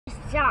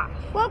Josh.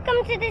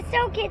 Welcome to the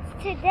Show Kids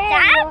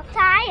today.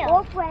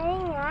 We're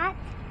playing at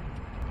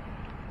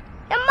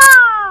the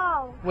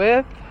mall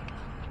with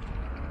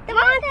the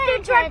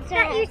monster trucks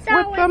that you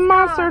saw. With the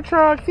monster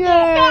trucks, yay!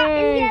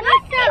 Yeah,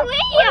 let's see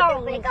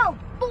wheels. Go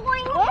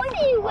boing,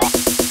 boing.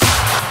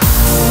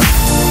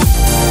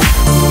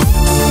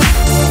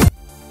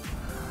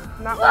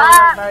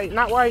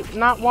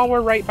 Not while we're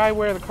right by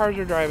where the cars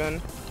are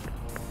driving.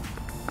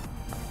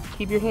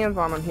 Keep your hands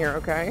on them here,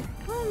 okay?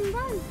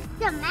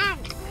 The man.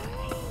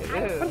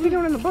 What are you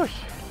doing in the bush?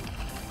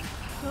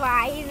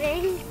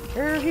 Driving.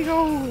 There he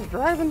goes,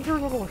 driving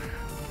through the bush.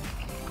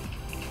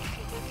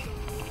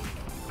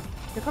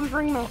 Here comes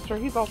Ringmaster.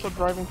 He's also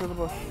driving through the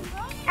bush.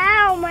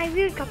 Ow, my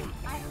root.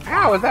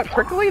 Ow, is that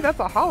prickly? That's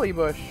a holly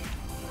bush.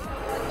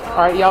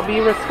 Alright, y'all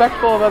be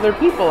respectful of other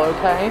people,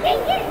 okay?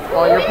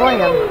 While you're playing.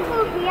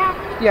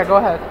 Yeah, go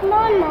ahead. Come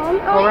on, Mom.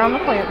 Go around the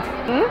plant.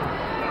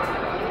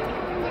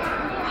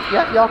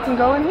 Yep, y'all can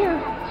go in here.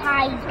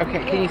 Hi.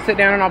 Okay, can you sit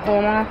down and I'll pull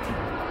them off?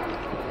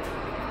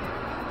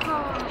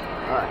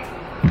 Alright.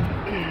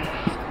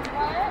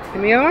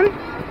 Give me one.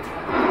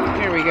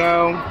 Here we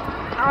go.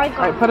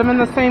 Alright, put them in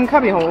the same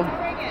cubby hole.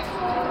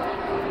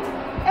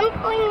 I'm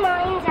pulling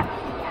mine up.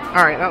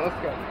 Alright, that looks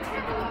good.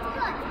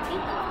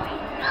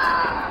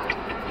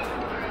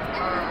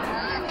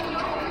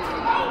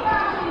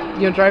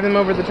 You gonna drive him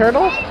over the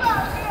turtle?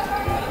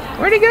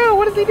 Where'd he go?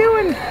 What is he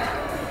doing?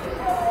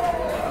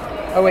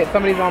 Oh wait,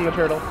 somebody's on the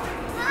turtle.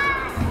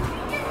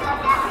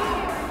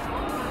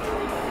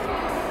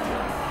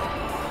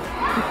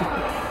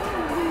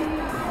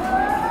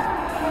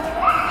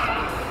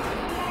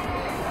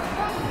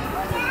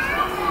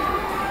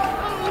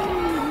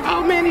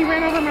 Oh man, he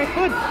ran over my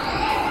foot.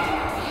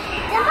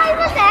 Somebody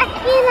was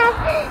asking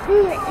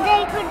if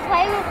they could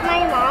play with my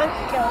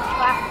monster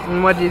truck.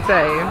 And what'd you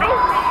say?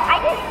 I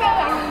didn't say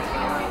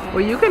anything.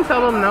 Well, you can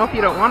tell them no if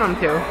you don't want them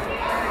to.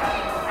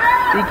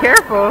 Be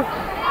careful.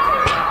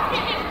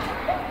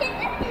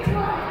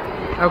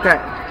 Okay.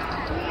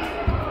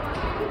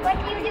 What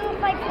do you do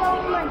if I blow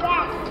him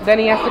again? Then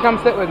he has to come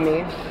sit with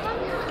me.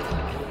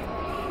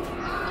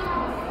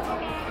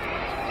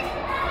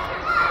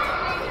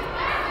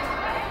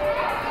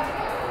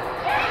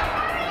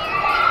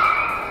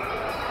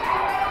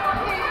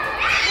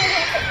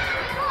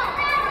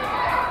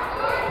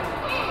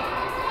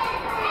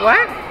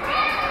 What?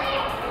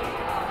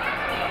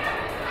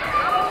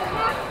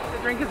 The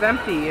drink is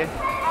empty.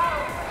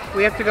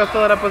 We have to go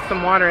fill it up with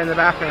some water in the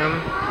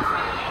bathroom.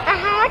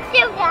 Let's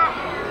do that.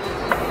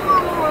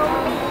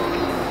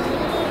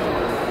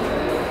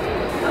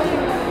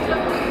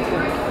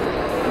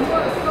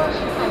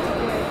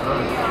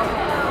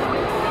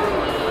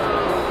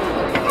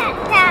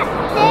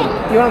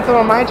 You want some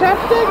of my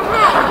chapstick?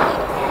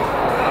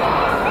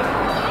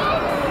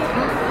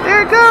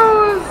 There it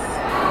goes!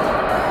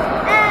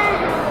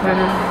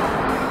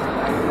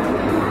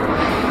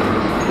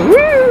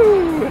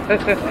 Woo!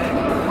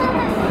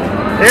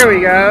 There we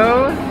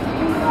go.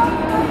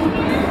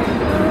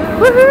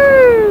 Woohoo!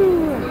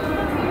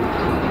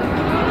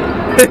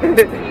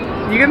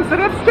 You can sit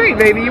up straight,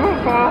 baby. You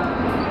won't fall.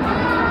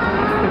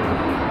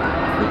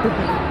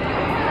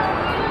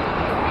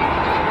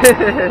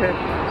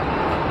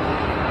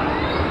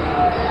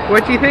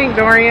 What do you think,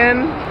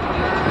 Dorian?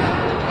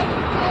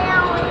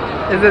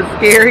 Is it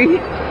scary?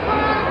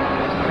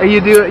 You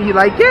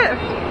like it?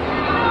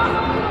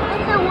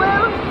 It's a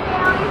little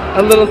scary.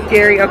 A little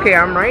scary. Okay,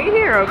 I'm right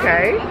here,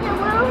 okay? It's a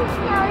little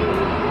scary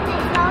because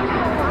it goes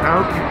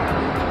Okay.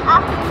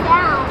 up and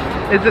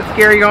down. Is it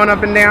scary going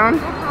up and down?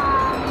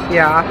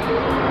 Yeah. You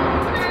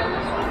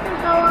can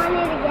go on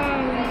it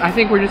again. I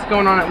think we're just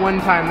going on it one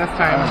time this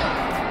time.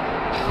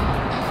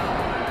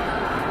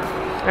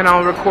 And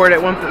I'll record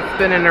it once it's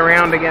spinning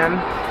around again.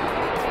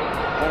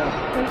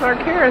 There's our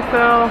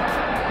carousel.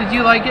 Did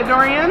you like it,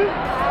 Dorian?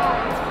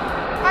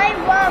 I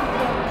loved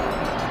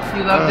it.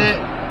 You loved it?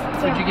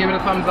 Would you give it a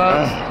thumbs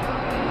up?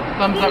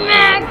 Thumbs up.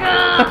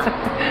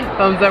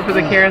 Thumbs up for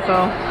the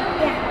carousel.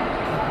 Yeah.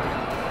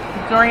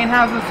 Dorian,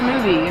 how's the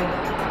smoothie?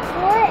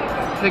 Good.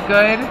 Is it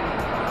good?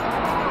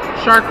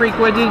 Shark Creek,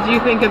 what did you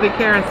think of the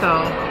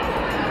carousel?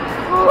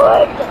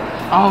 Good.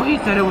 Oh, he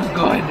said it was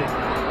good.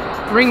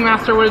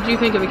 Ringmaster, what did you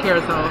think of the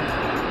carousel?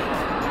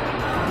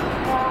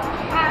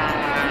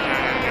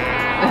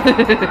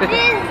 Dizzy.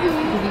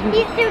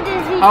 He's too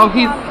dizzy. Oh,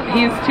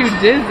 he's too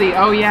dizzy.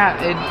 Oh yeah.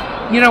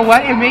 You know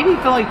what? It made me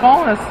feel like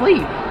falling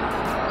asleep.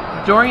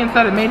 Dorian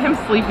said it made him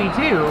sleepy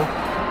too.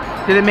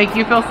 Did it make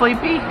you feel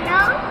sleepy?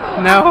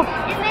 No. No?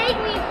 It made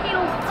me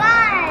feel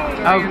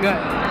fun. Oh, good.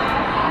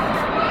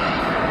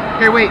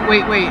 Here, wait.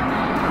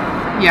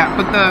 Yeah,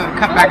 put the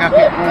cup back up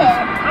here.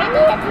 I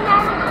need it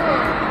medical.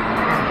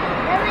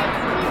 That makes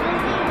me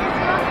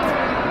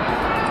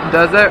dizzy.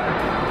 Does it?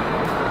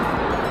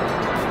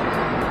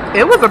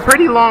 It was a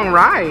pretty long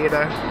ride.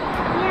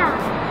 Yeah.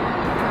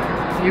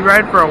 You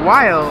ride for a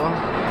while.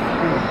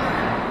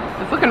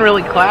 It's looking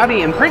really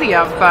cloudy and pretty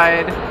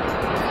outside.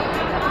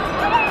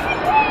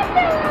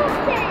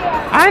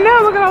 I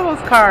know, look at all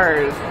those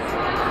cars.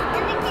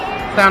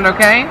 Sound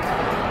okay?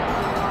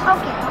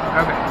 Okay.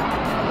 Okay.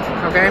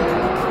 Okay?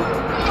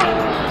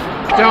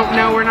 Don't,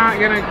 no, we're not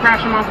gonna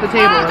crash them off the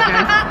table,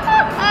 okay?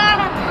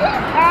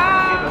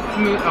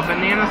 A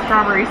banana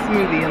strawberry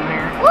smoothie in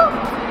there.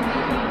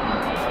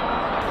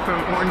 From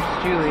Orange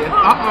Julius.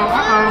 Uh-oh.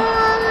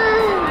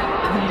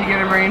 Did you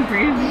get a brain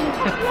freeze?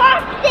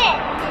 Watch it!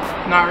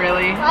 Not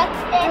really? Watch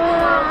it.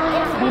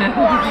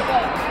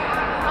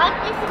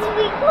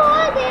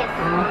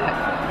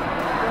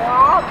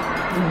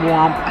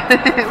 Womp.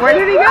 Where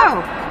did he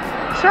go?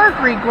 Shark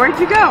Freak, where'd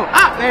you go?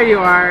 Ah, there you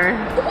are.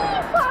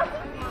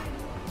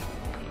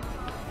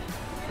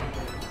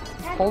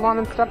 Hold on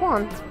and step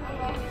on.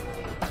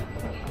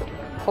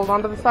 Hold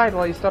on to the side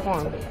while you step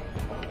on.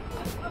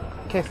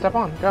 Okay, step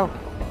on. Go.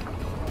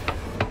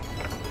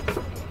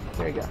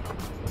 There you go.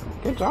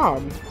 Good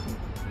job.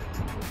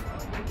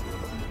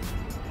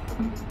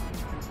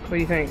 What do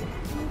you think?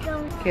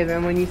 Okay,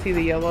 then when you see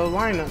the yellow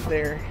line up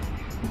there,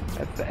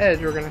 that's the edge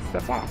we're going to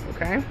step off,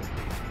 okay?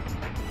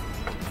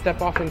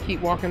 Step off and keep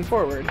walking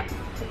forward.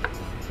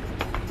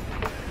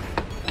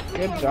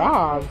 Good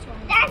job.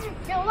 That's a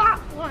lot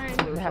one.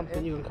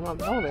 You can come up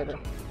the elevator.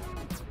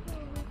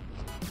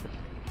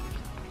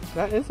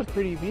 That is a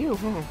pretty view,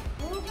 huh?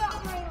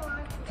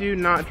 Do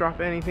not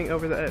drop anything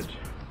over the edge.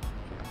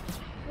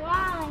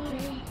 Why?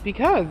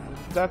 Because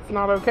that's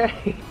not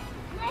okay.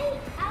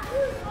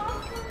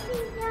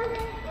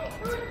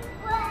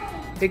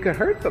 It could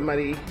hurt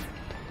somebody.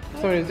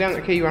 Somebody's down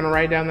there. Okay, you want to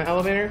ride down the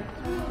elevator?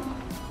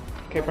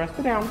 Okay, press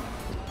it down.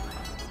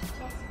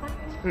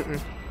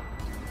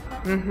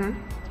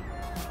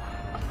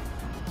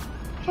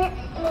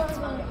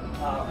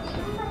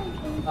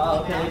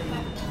 Okay.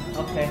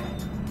 Okay.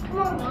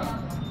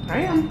 I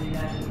am.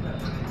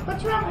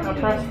 What's wrong? I'll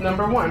press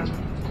number 1.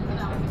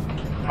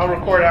 I'll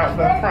record out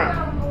the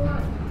front.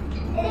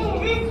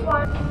 This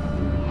one.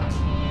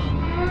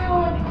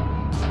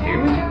 Here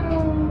we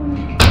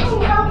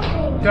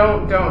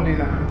go. Don't do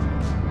that.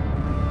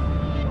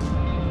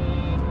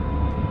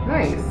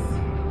 Nice.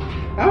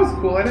 That was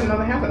cool. I didn't know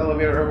they have the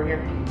elevator over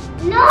here.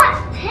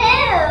 Not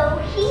two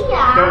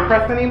here. Don't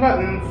press any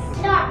buttons.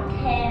 Not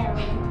two.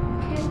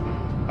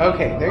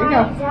 Okay, there you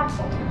go.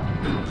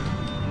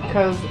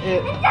 Because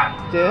it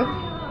did.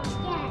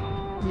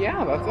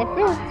 Yeah, that's up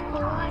there.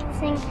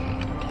 Watching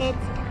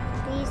kids,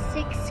 please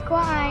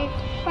subscribe.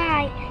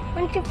 Bye.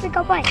 1, 2, 3,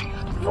 go. Bye.